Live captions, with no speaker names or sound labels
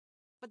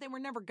But they were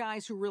never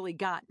guys who really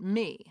got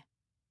me.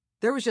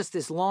 There was just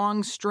this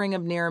long string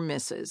of near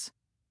misses.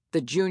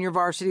 The junior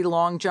varsity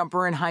long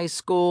jumper in high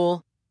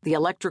school, the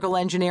electrical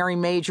engineering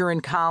major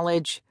in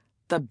college,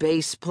 the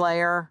bass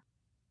player.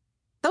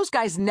 Those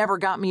guys never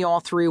got me all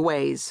three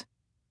ways.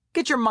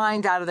 Get your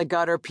mind out of the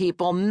gutter,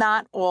 people,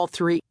 not all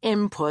three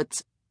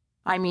inputs.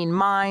 I mean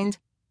mind,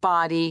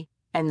 body,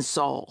 and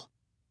soul.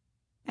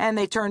 And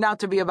they turned out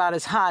to be about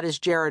as hot as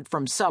Jared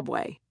from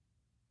Subway.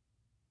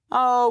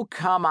 Oh,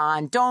 come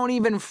on, don't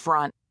even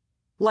front.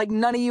 Like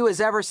none of you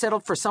has ever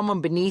settled for someone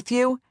beneath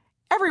you?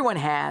 Everyone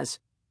has.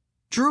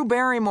 Drew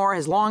Barrymore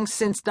has long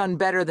since done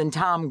better than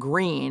Tom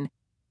Green,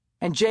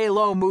 and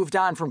J-Lo moved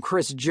on from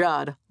Chris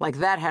Judd, like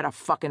that had a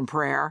fucking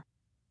prayer.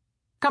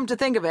 Come to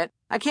think of it,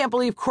 I can't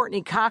believe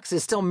Courtney Cox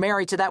is still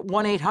married to that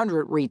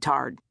 1-800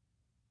 retard.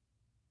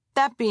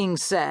 That being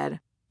said,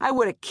 I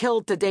would have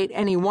killed to date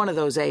any one of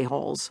those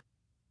a-holes.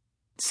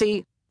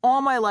 See,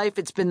 all my life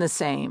it's been the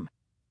same.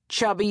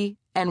 Chubby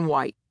and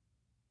white.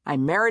 I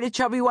married a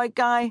chubby white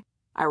guy,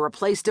 I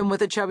replaced him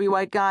with a chubby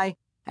white guy,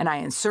 and I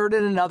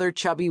inserted another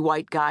chubby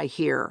white guy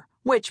here,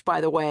 which,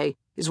 by the way,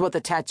 is what the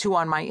tattoo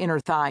on my inner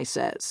thigh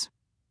says.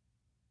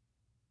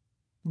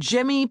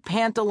 Jimmy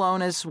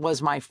Pantalones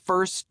was my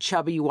first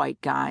chubby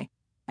white guy,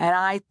 and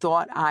I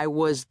thought I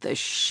was the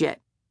shit.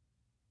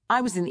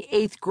 I was in the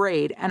 8th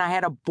grade, and I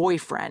had a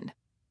boyfriend,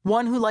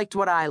 one who liked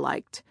what I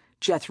liked,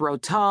 Jethro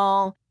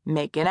Tull,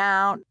 making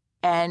out,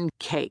 and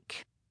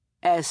cake.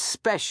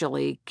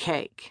 Especially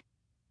cake.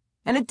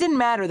 And it didn't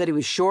matter that he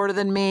was shorter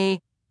than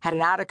me, had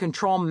an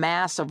out-of-control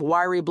mass of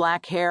wiry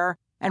black hair,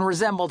 and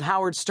resembled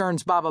Howard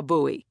Stern's Baba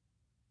Booey.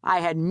 I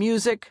had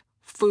music,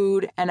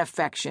 food, and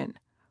affection.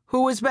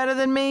 Who was better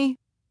than me?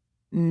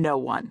 No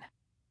one.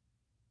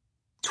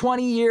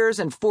 20 years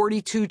and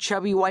 42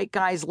 chubby white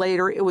guys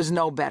later, it was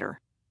no better.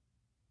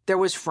 There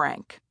was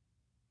Frank.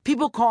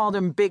 People called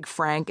him Big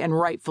Frank, and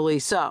rightfully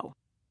so.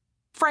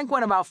 Frank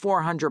went about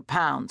 400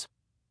 pounds.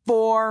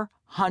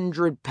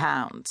 400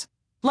 pounds.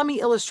 Let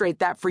me illustrate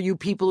that for you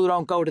people who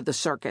don't go to the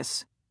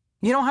circus.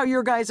 You know how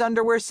your guy's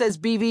underwear says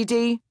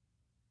BVD?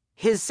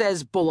 His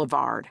says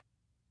Boulevard.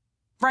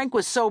 Frank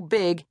was so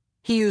big,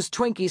 he used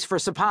Twinkies for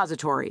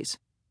suppositories.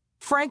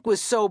 Frank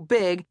was so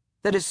big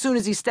that as soon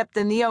as he stepped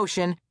in the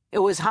ocean, it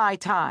was high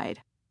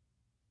tide.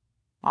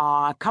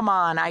 Aw, come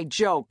on, I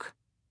joke.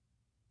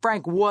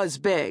 Frank was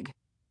big,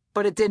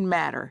 but it didn't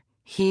matter.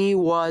 He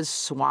was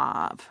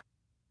suave.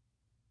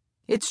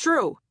 It's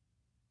true.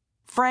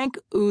 Frank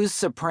oozed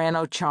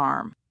soprano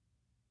charm.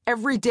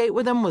 Every date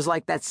with him was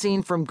like that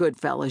scene from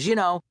Goodfellas, you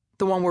know,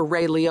 the one where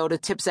Ray Liotta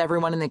tips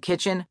everyone in the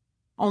kitchen.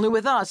 Only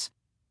with us,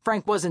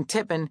 Frank wasn't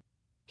tipping.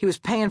 He was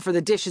paying for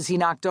the dishes he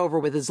knocked over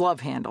with his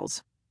love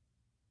handles.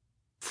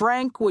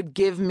 Frank would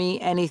give me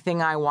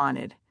anything I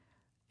wanted.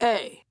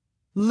 Hey,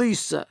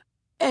 Lisa,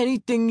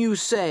 anything you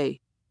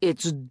say,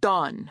 it's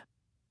done.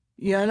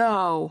 You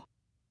know,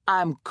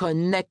 I'm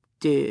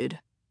connected.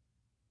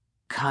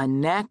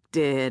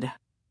 Connected?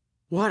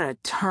 What a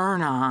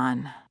turn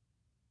on.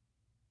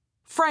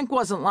 Frank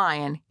wasn't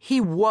lying.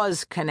 He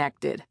was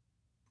connected.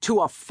 To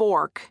a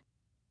fork.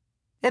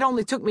 It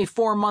only took me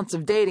 4 months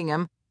of dating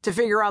him to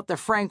figure out that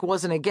Frank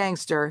wasn't a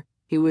gangster.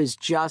 He was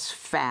just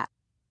fat.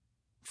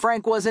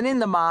 Frank wasn't in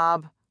the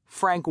mob.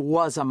 Frank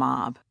was a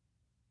mob.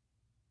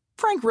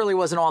 Frank really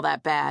wasn't all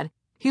that bad.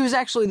 He was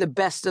actually the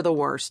best of the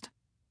worst.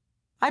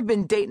 I've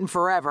been dating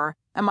forever,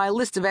 and my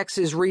list of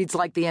exes reads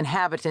like the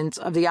inhabitants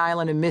of the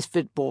island of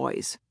misfit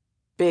boys.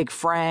 Big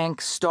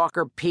Frank,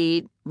 Stalker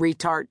Pete,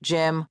 Retard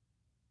Jim.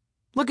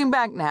 Looking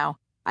back now,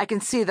 I can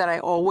see that I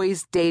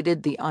always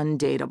dated the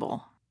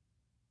undateable.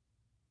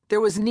 There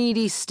was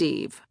Needy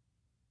Steve.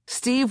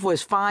 Steve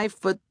was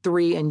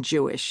 5'3" and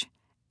Jewish,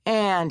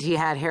 and he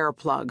had hair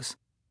plugs.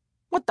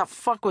 What the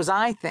fuck was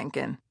I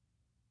thinking?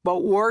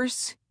 But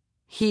worse,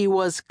 he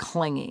was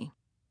clingy.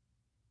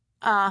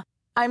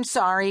 I'm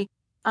sorry.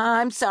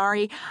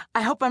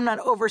 I hope I'm not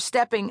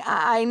overstepping.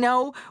 I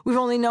know we've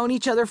only known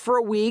each other for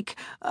a week,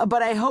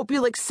 but I hope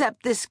you'll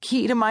accept this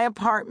key to my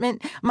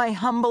apartment, my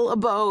humble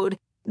abode.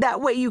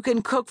 That way you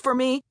can cook for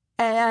me,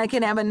 and I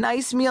can have a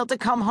nice meal to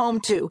come home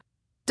to.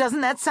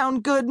 Doesn't that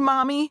sound good,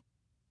 Mommy?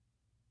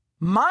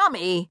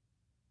 Mommy?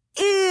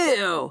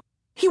 Ew!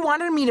 He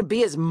wanted me to be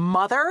his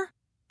mother?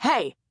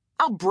 Hey,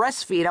 I'll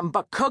breastfeed him,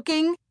 but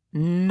cooking?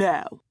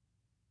 No.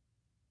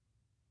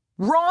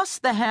 Ross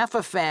the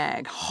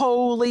half-a-fag.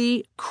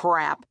 Holy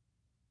crap.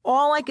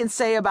 All I can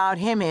say about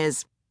him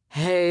is,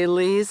 hey,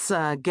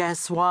 Lisa,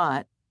 guess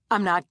what?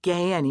 I'm not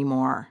gay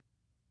anymore.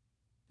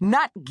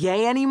 Not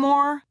gay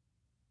anymore?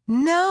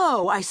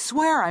 No, I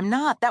swear I'm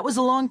not. That was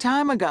a long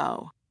time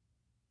ago.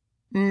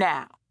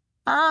 Now,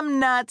 I'm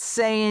not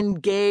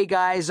saying gay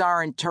guys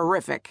aren't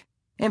terrific.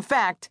 In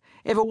fact,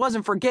 if it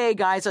wasn't for gay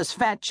guys, us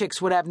fat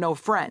chicks would have no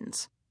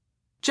friends.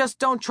 Just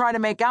don't try to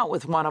make out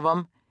with one of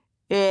them.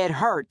 It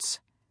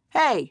hurts.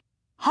 Hey,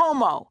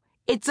 homo,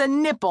 it's a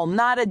nipple,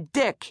 not a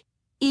dick.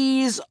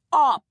 Ease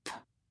up.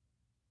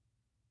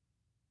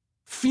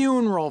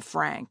 Funeral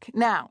Frank.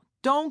 Now,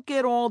 don't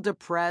get all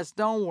depressed,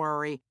 don't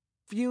worry.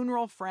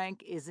 Funeral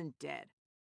Frank isn't dead.